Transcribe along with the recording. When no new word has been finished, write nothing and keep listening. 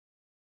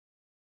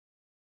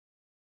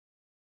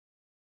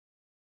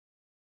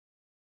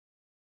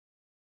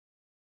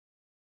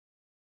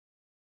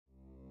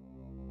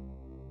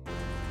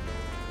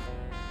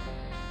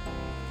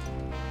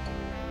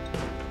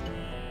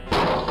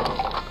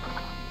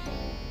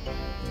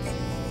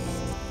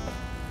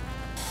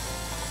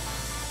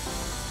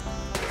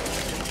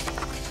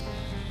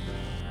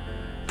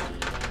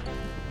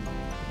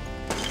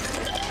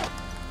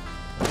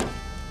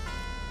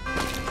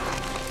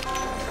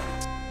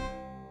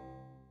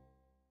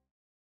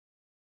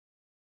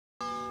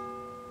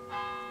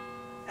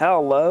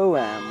Hello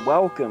and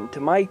welcome to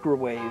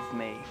Microwave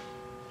Me.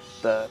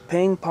 The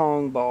ping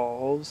pong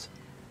balls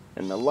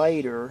and the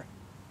lighter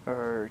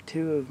are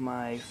two of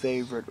my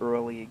favorite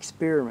early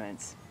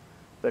experiments,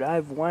 but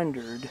I've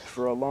wondered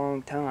for a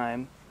long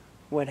time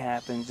what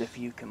happens if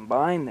you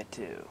combine the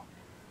two.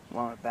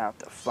 Well, I'm about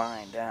to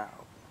find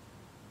out.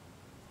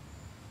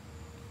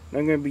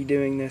 I'm going to be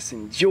doing this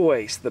in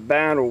Joyce, the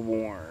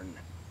battle-worn.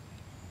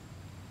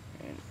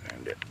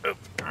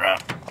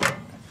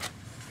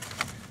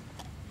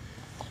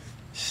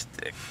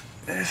 Stick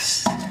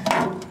this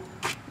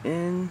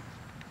in.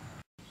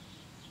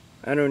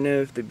 I don't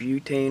know if the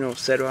butane will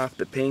set off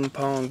the ping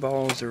pong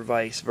balls or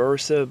vice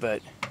versa,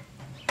 but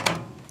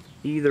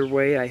either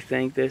way I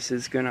think this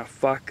is gonna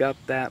fuck up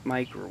that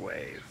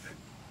microwave.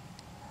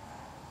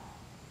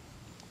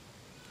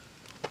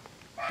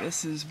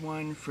 This is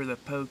one for the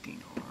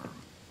poking arm.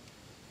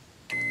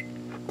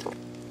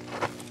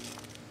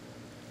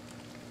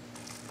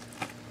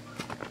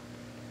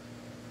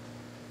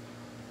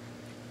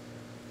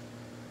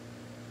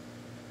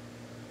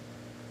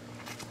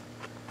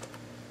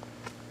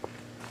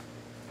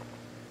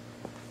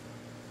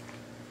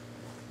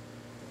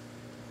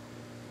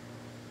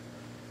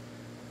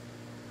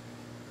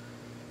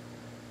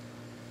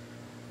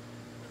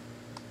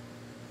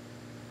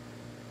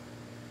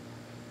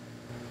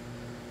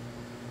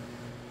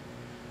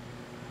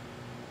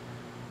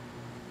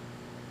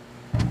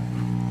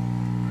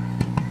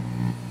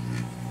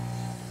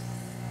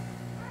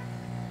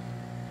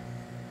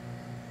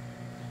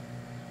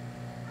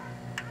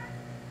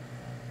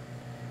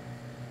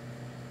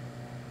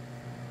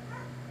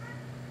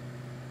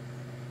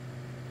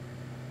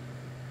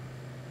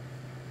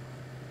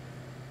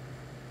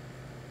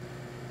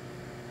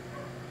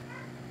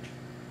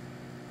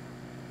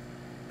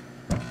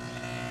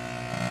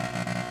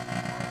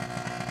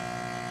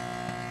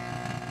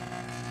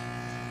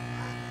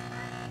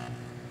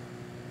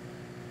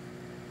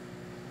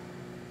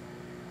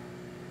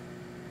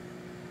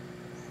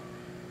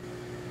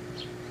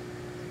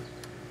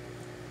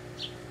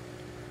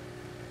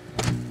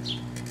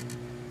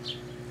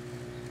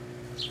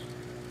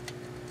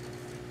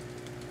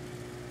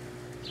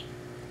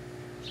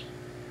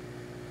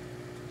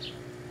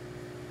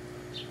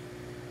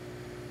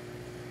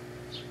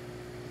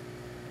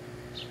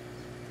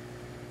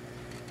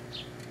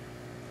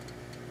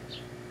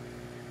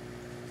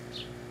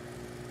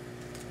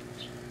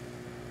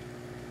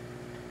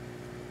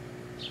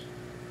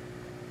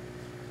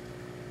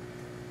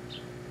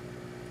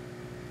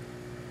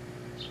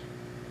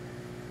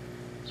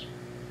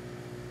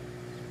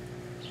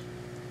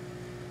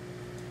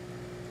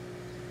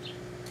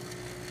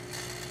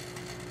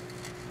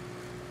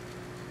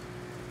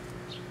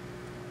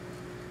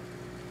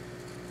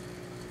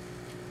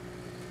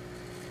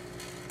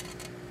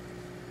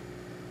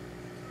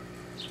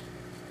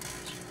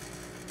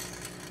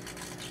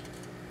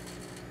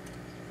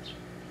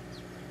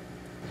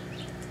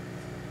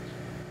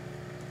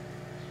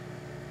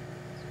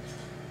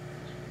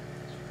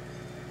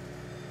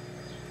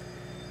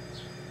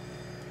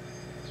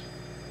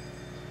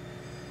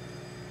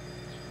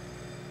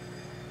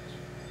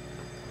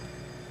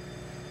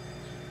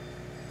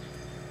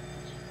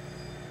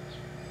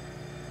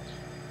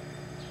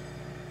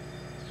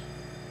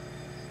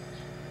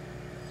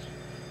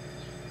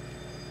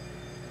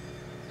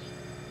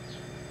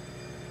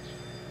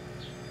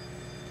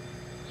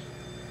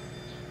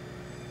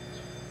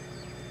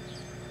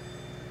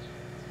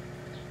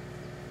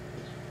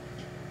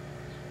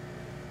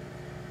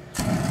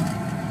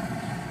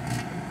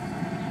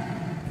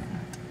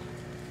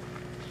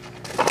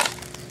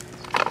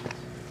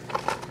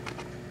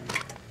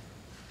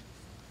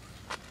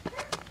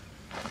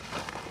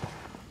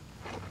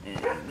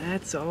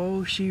 That's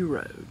all she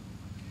wrote.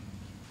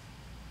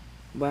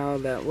 Well,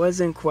 that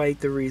wasn't quite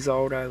the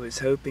result I was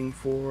hoping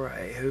for.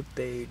 I hoped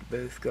they'd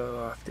both go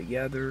off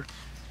together.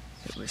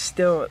 It was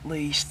still at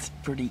least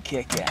pretty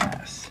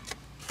kick-ass.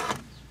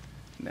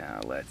 Now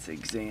let's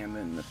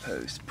examine the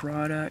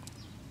post-product.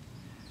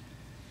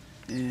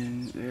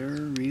 And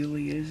there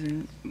really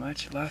isn't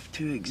much left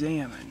to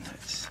examine.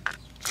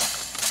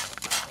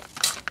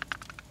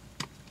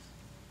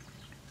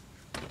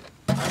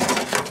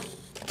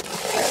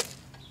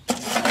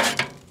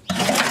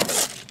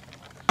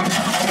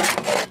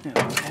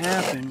 What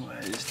happened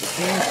was the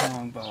ping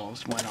pong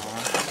balls went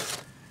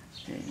off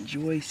and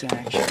Joyce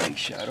actually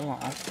shut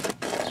off.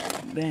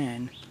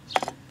 Then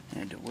I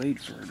had to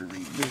wait for her to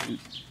reboot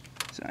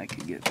so I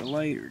could get the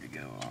lighter to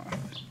go off.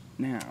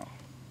 Now,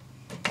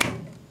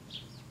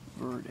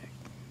 verdict.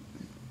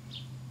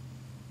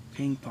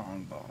 Ping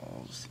pong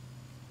balls,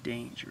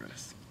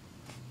 dangerous.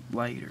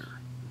 Lighter,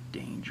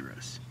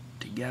 dangerous.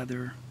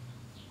 Together,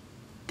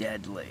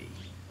 deadly.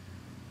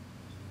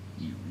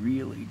 You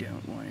really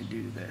don't want to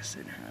do this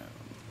at home.